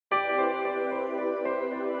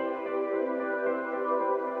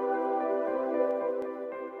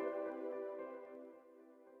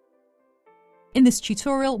In this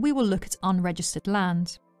tutorial, we will look at unregistered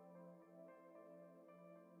land.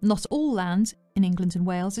 Not all land in England and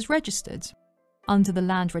Wales is registered. Under the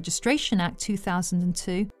Land Registration Act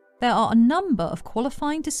 2002, there are a number of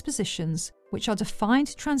qualifying dispositions which are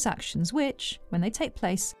defined transactions which, when they take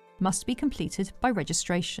place, must be completed by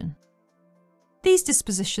registration. These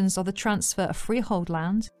dispositions are the transfer of freehold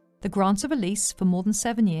land, the grant of a lease for more than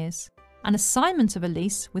 7 years, an assignment of a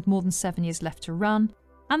lease with more than 7 years left to run,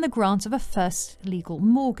 and the grant of a first legal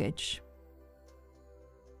mortgage.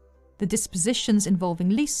 The dispositions involving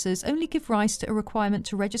leases only give rise to a requirement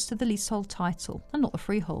to register the leasehold title and not the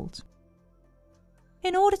freehold.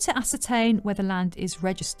 In order to ascertain whether land is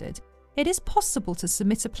registered, it is possible to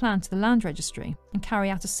submit a plan to the Land Registry and carry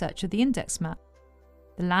out a search of the index map.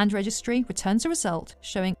 The Land Registry returns a result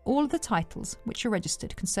showing all of the titles which are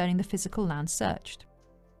registered concerning the physical land searched.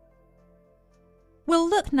 We'll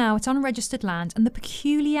look now at unregistered land and the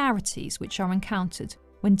peculiarities which are encountered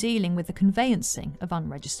when dealing with the conveyancing of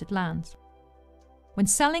unregistered land. When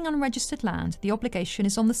selling unregistered land, the obligation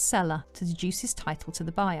is on the seller to deduce his title to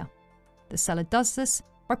the buyer. The seller does this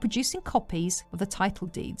by producing copies of the title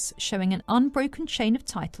deeds showing an unbroken chain of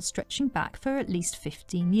title stretching back for at least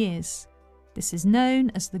 15 years. This is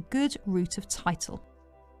known as the good route of title.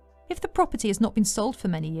 If the property has not been sold for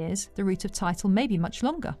many years, the route of title may be much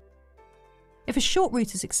longer. If a short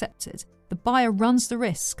route is accepted, the buyer runs the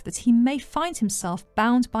risk that he may find himself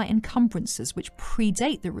bound by encumbrances which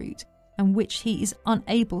predate the route and which he is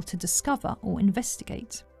unable to discover or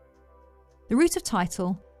investigate. The route of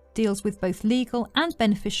title deals with both legal and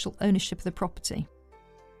beneficial ownership of the property,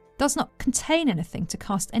 does not contain anything to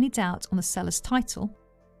cast any doubt on the seller's title,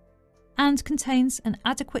 and contains an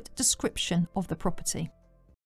adequate description of the property.